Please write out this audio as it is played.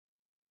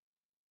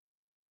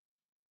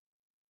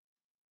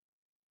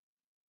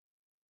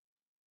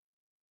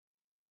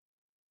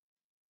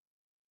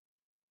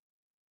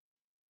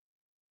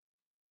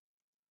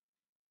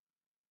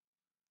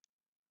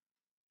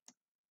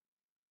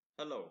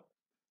Hello,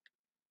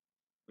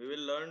 we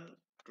will learn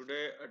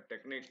today a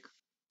technique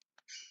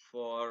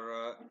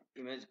for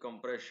image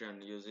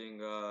compression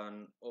using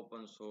an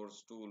open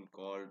source tool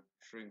called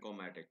Shrink O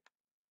Matic.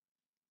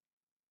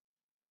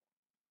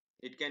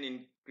 It can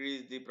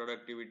increase the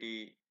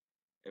productivity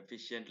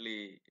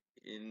efficiently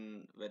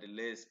in very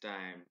less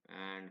time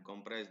and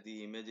compress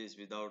the images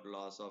without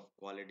loss of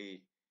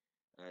quality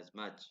as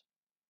much.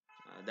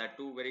 That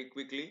too very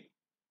quickly.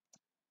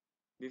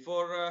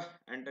 Before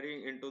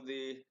entering into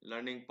the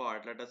learning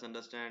part, let us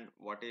understand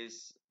what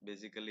is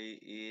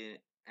basically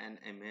an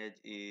image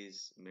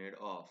is made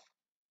of.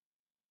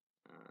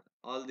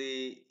 All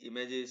the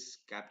images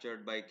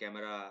captured by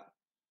camera,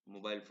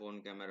 mobile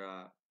phone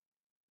camera,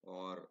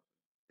 or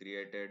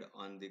created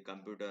on the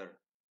computer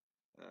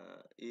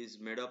is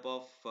made up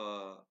of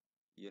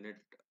unit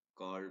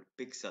called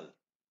pixel.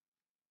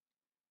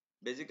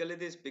 Basically,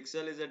 this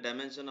pixel is a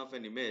dimension of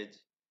an image,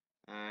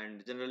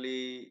 and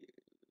generally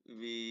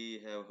we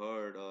have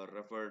heard or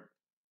referred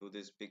to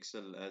this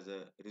pixel as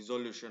a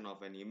resolution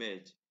of an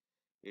image.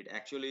 It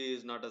actually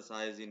is not a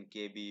size in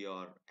KB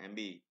or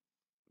MB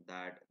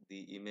that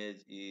the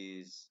image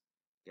is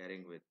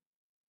carrying with.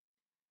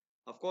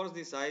 Of course,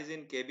 the size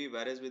in KB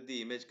varies with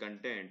the image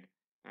content,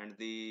 and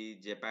the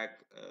JPEG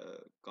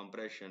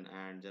compression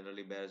and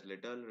generally bears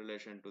little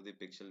relation to the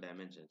pixel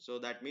dimension. So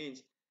that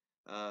means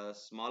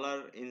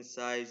smaller in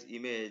size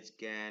image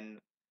can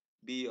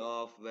be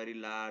of very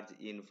large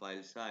in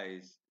file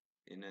size.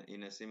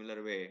 In a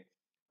similar way,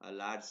 a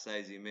large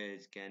size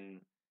image can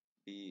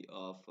be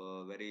of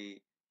a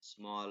very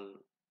small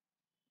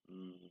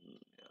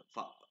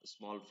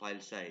small file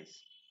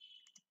size.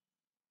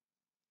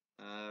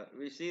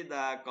 We see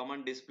the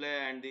common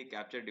display and the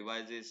capture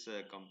devices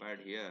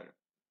compared here.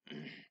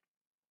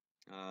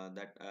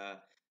 That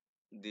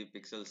the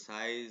pixel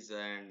size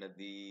and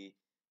the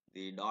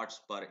dots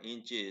per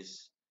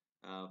inches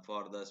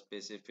for the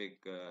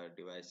specific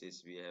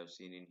devices we have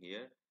seen in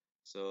here.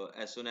 So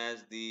as soon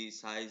as the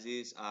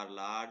sizes are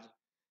large,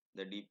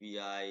 the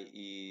DPI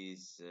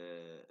is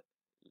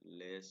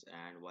less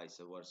and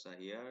vice versa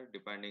here,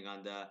 depending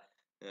on the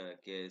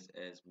case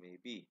as may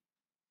be.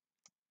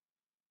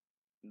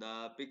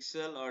 The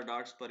pixel or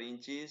dots per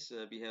inches,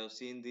 we have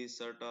seen these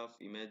sort of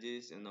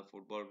images in the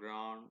football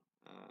ground.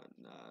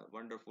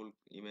 Wonderful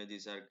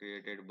images are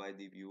created by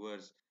the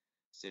viewers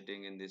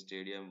sitting in the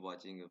stadium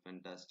watching a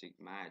fantastic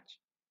match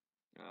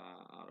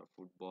or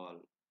football.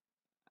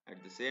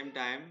 At the same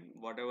time,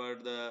 whatever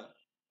the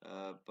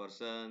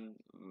person,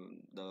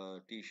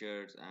 the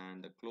t-shirts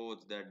and the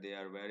clothes that they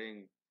are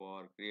wearing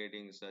for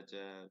creating such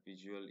a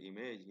visual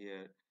image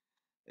here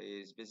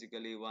is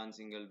basically one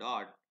single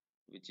dot,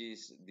 which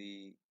is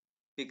the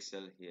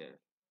pixel here.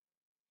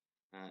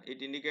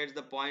 It indicates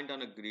the point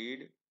on a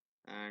grid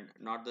and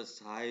not the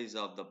size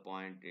of the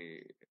point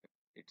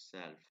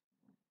itself.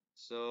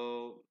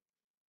 So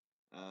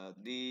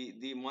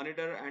the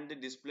monitor and the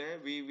display,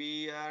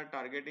 we are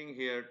targeting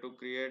here to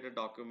create a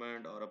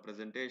document or a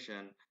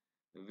presentation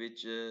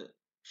which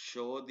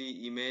show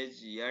the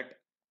image, yet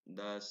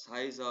the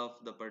size of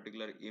the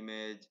particular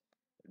image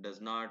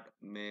does not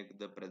make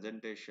the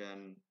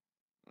presentation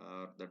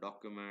the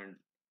document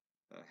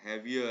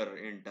heavier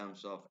in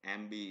terms of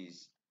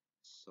MBs,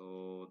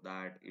 so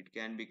that it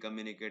can be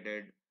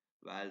communicated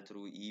while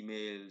through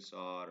emails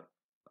or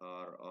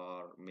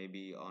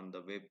maybe on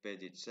the web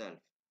page itself.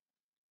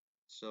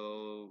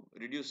 So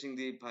reducing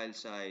the file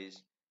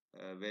size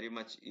very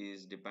much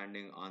is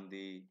depending on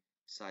the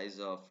size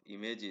of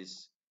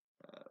images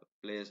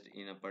placed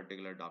in a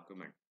particular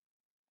document.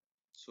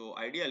 So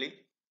ideally,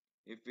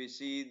 if we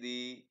see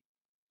the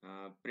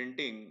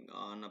printing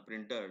on a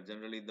printer,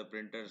 generally the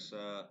printers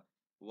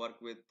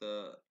work with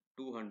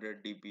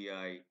 200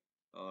 dpi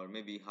or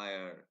maybe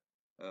higher,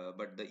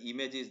 but the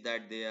images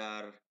that they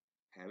are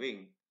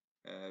having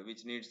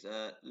which needs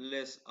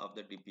less of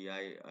the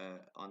dpi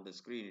on the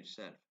screen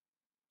itself.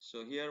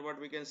 So here what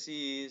we can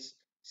see is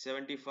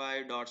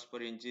 75 dots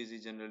per inches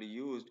is generally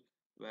used,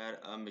 where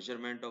a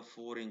measurement of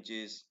 4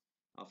 inches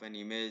of an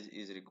image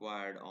is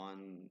required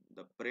on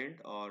the print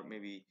or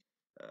maybe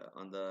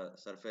on the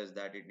surface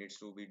that it needs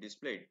to be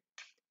displayed.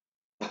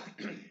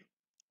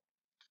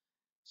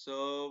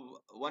 So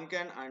one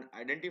can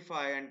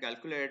identify and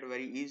calculate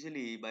very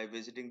easily by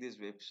visiting this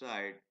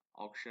website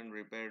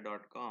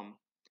auctionrepair.com,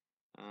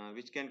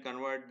 which can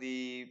convert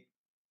the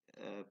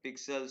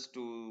pixels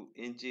to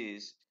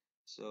inches.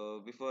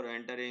 So before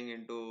entering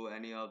into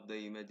any of the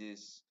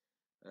images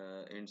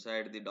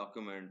inside the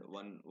document,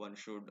 one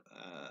should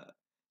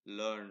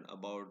learn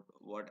about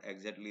what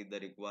exactly the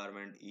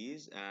requirement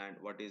is and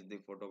what is the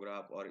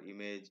photograph or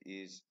image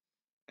is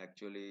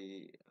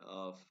actually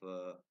of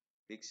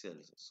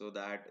pixels, so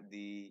that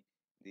the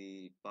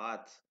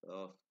path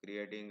of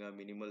creating a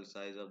minimal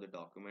size of the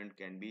document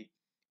can be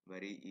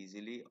very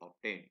easily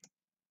obtained.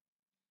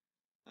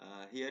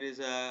 Here is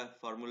a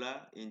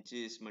formula: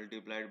 inches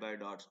multiplied by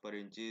dots per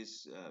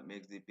inches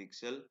makes the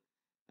pixel.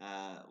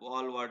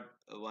 All what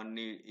one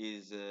need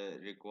is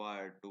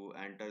required to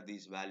enter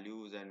these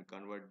values and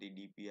convert the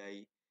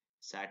DPI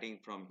setting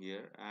from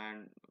here,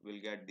 and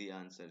we'll get the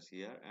answers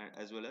here, and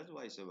as well as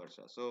vice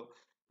versa. So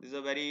this is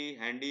a very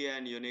handy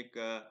and unique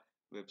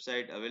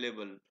website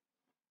available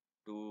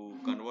to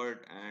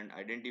convert and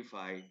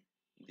identify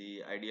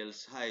the ideal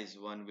size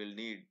one will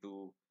need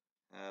to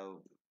have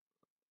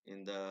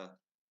in the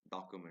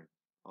document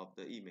of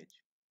the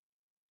image.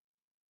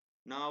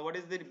 Now, what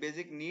is the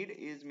basic need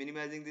is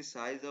minimizing the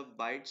size of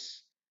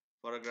bytes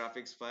for a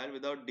graphics file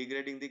without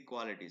degrading the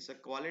quality. So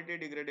quality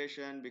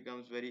degradation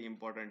becomes very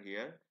important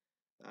here.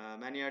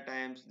 Many a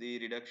times the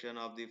reduction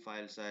of the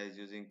file size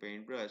using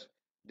paintbrush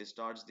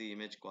distorts the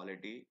image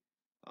quality,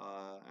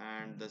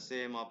 and the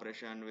same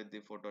operation with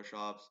the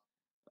Photoshops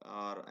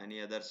or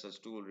any other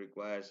such tool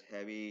requires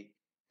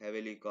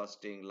heavily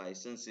costing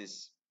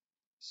licenses,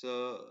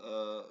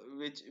 so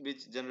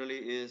which generally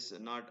is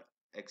not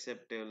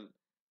acceptable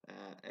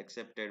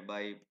accepted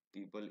by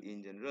people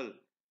in general.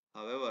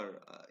 However,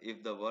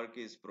 if the work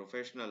is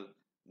professional,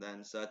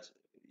 then such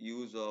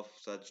use of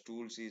such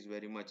tools is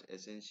very much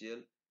essential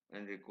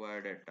and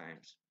required at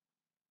times.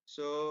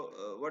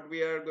 So what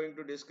we are going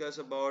to discuss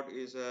about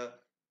is a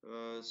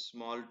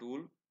small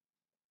tool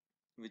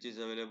which is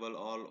available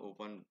all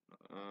open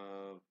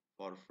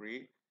for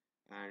free,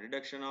 and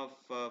reduction of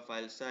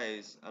file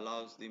size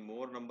allows the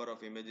more number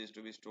of images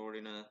to be stored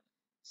in a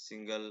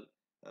single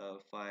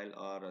file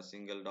or a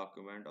single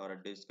document or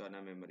a disk on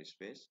a memory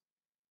space.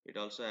 It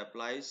also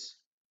applies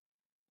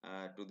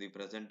to the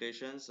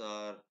presentations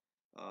or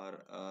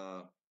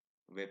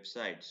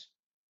websites.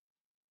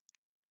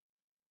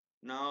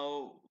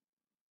 Now,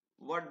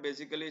 what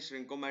basically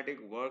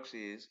Shrinkomatic works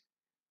is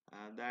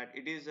that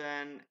it is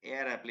an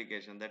AIR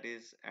application, that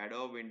is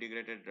Adobe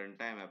Integrated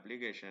Runtime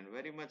application,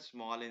 very much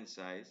small in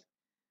size,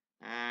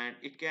 and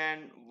it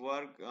can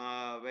work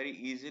very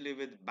easily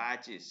with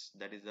batches,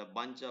 that is a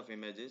bunch of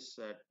images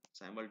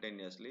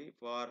simultaneously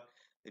for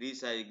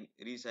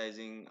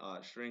resizing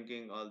or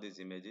shrinking all these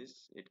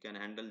images. It can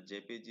handle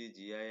JPG,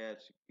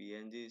 GIFs,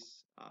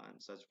 PNGs, and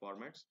such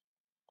formats.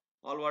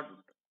 All what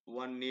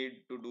one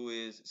need to do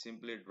is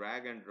simply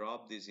drag and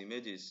drop these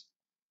images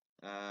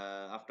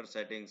after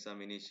setting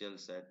some initial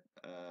set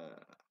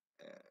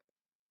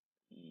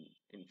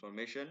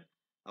information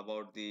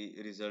about the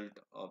result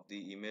of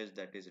the image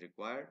that is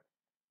required,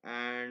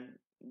 and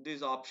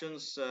these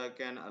options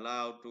can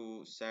allow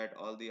to set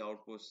all the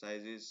output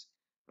sizes,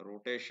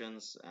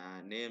 rotations,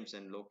 names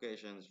and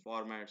locations,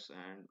 formats,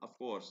 and of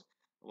course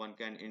one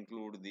can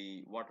include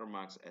the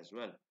watermarks as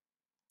well.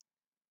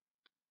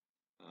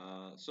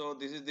 So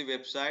this is the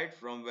website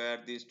from where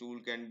this tool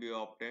can be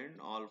obtained,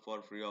 all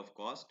for free of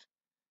cost.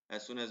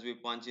 As soon as we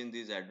punch in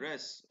this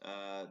address,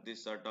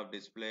 this sort of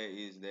display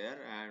is there,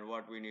 and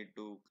what we need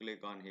to click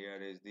on here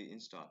is the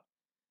install.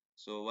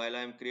 So while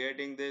I'm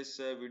creating this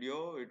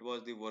video, it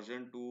was the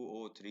version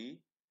 203.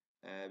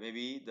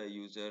 Maybe the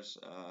users,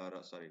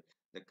 sorry,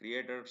 the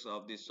creators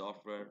of this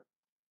software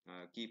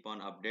keep on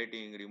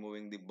updating,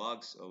 removing the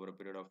bugs over a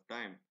period of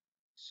time.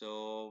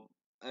 So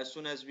as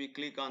soon as we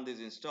click on this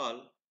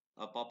install,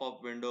 a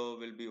pop-up window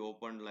will be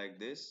opened like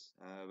this,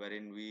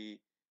 wherein we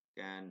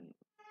can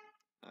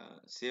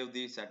save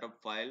the setup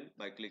file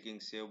by clicking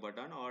save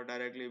button, or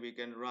directly we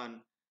can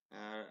run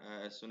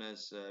as soon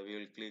as we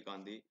will click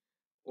on the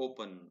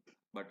open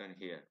button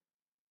here.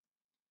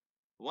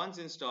 Once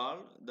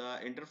installed, the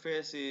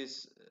interface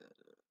is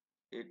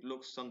it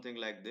looks something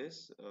like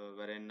this,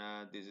 wherein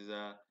this is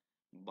a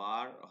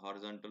bar.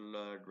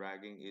 Horizontal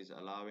dragging is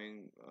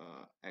allowing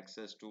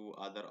access to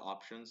other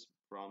options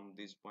from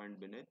this point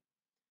beneath,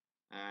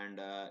 and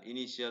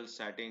initial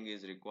setting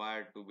is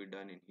required to be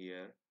done in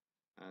here.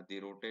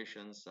 The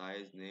rotation,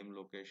 size, name,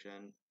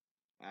 location,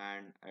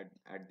 and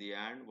at the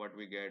end what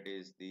we get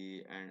is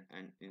the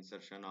and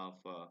insertion of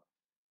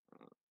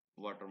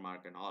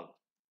watermark and all.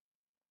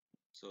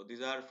 So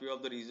these are few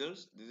of the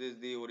results. This is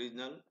the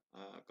original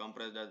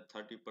compressed at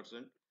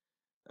 30%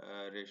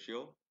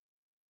 ratio.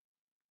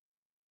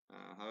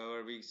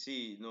 However, we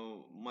see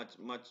no much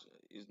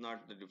is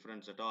not the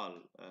difference at all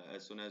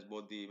as soon as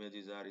both the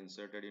images are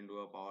inserted into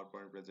a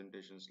PowerPoint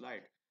presentation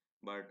slide.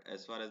 But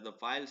as far as the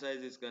file size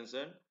is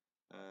concerned,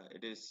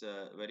 it is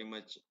very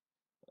much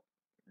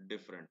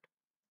different.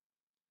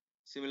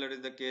 Similar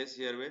is the case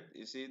here with,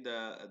 you see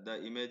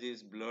the image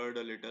is blurred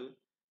a little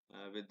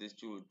with these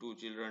two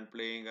children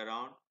playing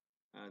around.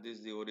 This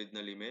is the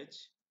original image.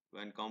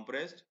 When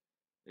compressed,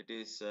 it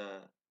is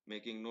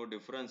making no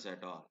difference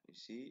at all. You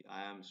see,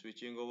 I am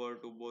switching over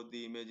to both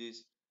the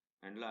images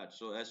and large.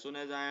 So as soon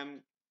as I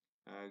am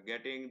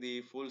getting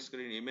the full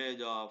screen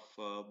image of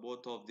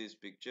both of these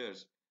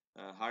pictures,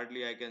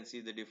 hardly I can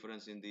see the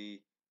difference in the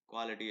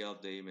quality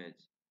of the image.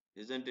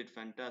 Isn't it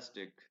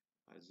fantastic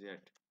as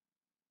yet?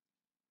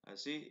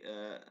 See,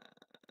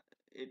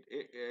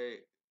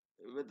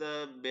 with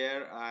a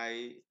bare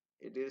eye,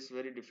 it is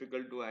very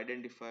difficult to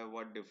identify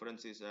what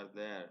differences are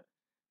there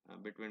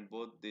between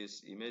both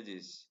these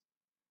images,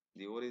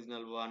 the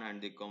original one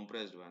and the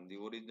compressed one. The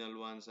original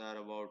ones are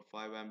about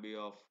 5 MB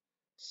of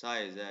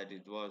size, that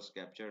it was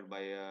captured by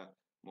a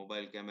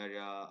mobile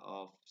camera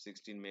of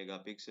 16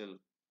 megapixel.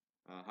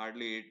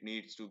 Hardly it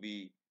needs to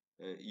be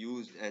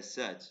used as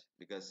such,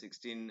 because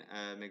 16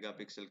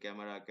 megapixel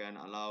camera can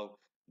allow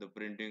the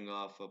printing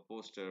of a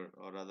poster,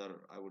 or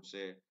rather I would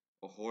say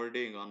a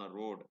hoarding on a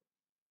road,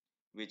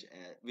 which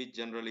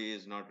generally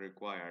is not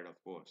required,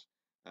 of course,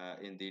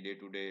 in the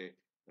day-to-day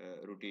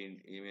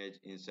routine image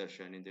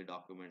insertion in the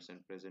documents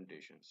and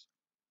presentations.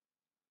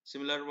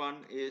 Similar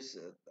one is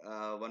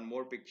one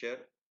more picture,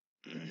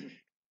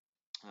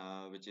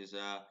 which is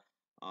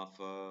of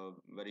a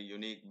very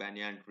unique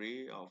banyan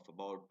tree of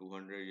about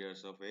 200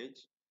 years of age,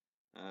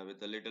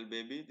 with a little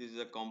baby. This is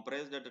a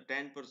compressed at a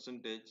 10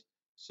 percentage.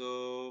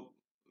 So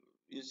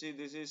you see,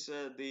 this is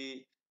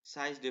the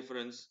size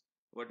difference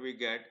what we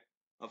get.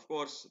 Of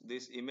course,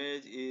 this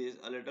image is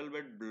a little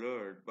bit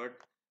blurred, but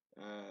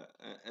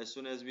as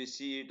soon as we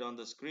see it on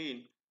the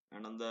screen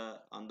and on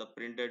the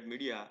printed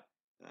media,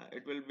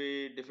 it will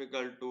be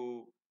difficult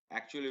to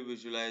actually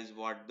visualize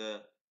what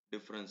the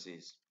difference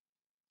is.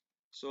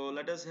 So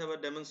let us have a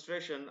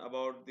demonstration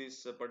about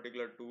this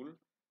particular tool.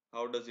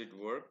 How does it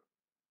work?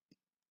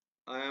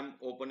 I am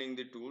opening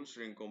the tool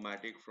Shrink O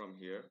Matic from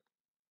here.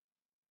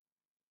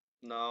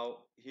 Now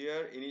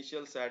here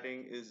initial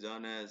setting is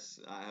done as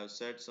I have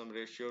set some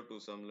ratio to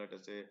some, let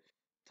us say,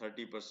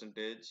 30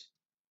 percentage,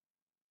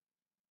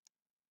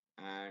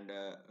 and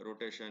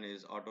rotation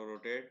is auto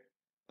rotate.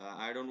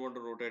 I don't want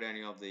to rotate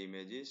any of the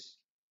images.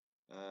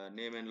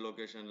 Name and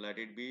location, let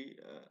it be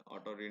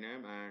auto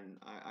rename, and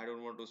I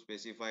don't want to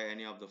specify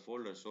any of the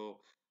folders. So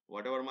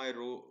whatever my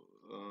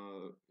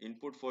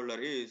input folder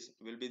is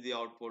will be the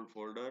output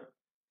folder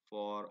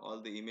for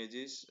all the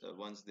images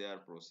once they are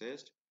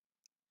processed.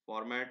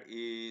 Format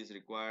is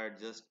required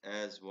just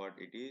as what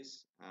it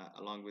is,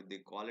 along with the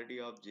quality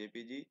of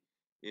JPG.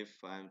 If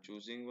I am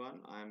choosing one,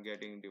 I am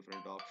getting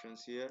different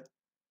options here,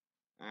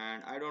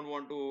 and I don't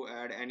want to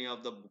add any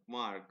of the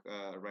bookmark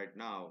right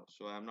now,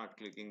 so I'm not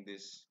clicking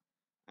this,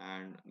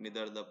 and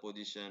neither the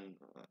position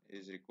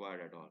is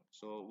required at all.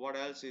 So what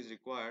else is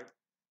required?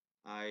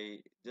 I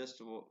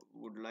just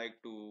would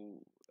like to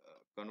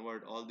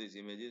convert all these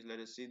images. Let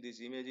us see, these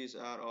images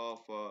are of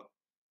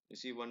you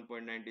see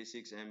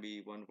 1.96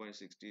 MB,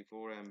 1.64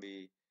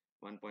 MB,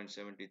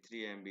 1.73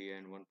 MB,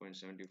 and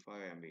 1.75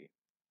 MB.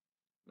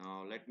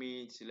 Now let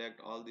me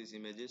select all these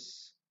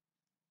images,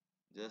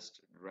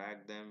 just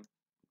drag them,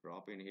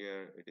 drop in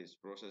here. It is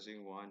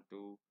processing 1,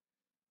 2,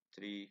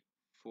 3,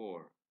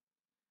 4.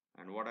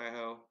 And what I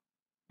have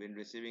been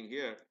receiving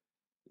here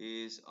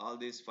is all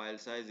these file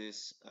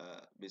sizes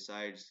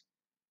besides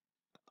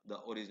the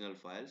original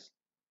files.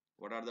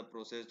 What are the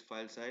processed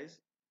file size?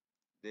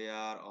 They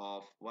are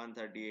of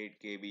 138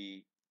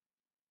 KB,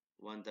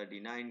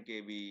 139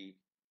 KB,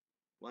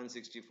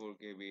 164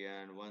 KB,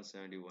 and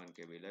 171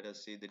 KB. Let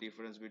us see the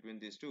difference between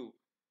these two.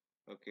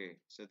 Okay,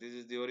 so this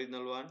is the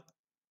original one.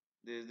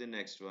 This is the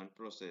next one,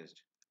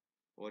 processed.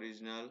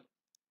 Original,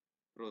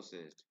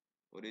 processed.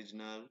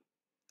 Original,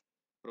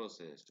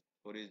 processed.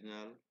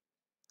 Original,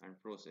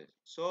 and processed.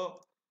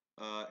 So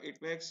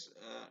it makes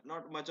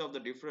not much of the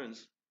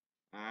difference,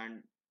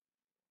 and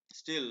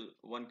still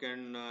one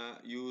can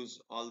use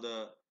all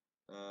the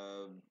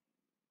uh,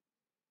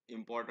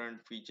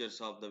 important features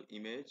of the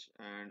image,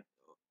 and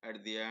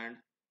at the end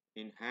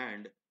in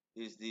hand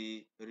is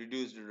the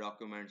reduced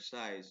document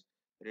size,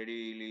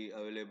 readily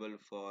available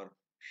for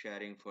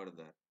sharing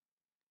further.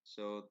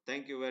 So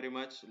thank you very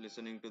much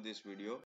listening to this video.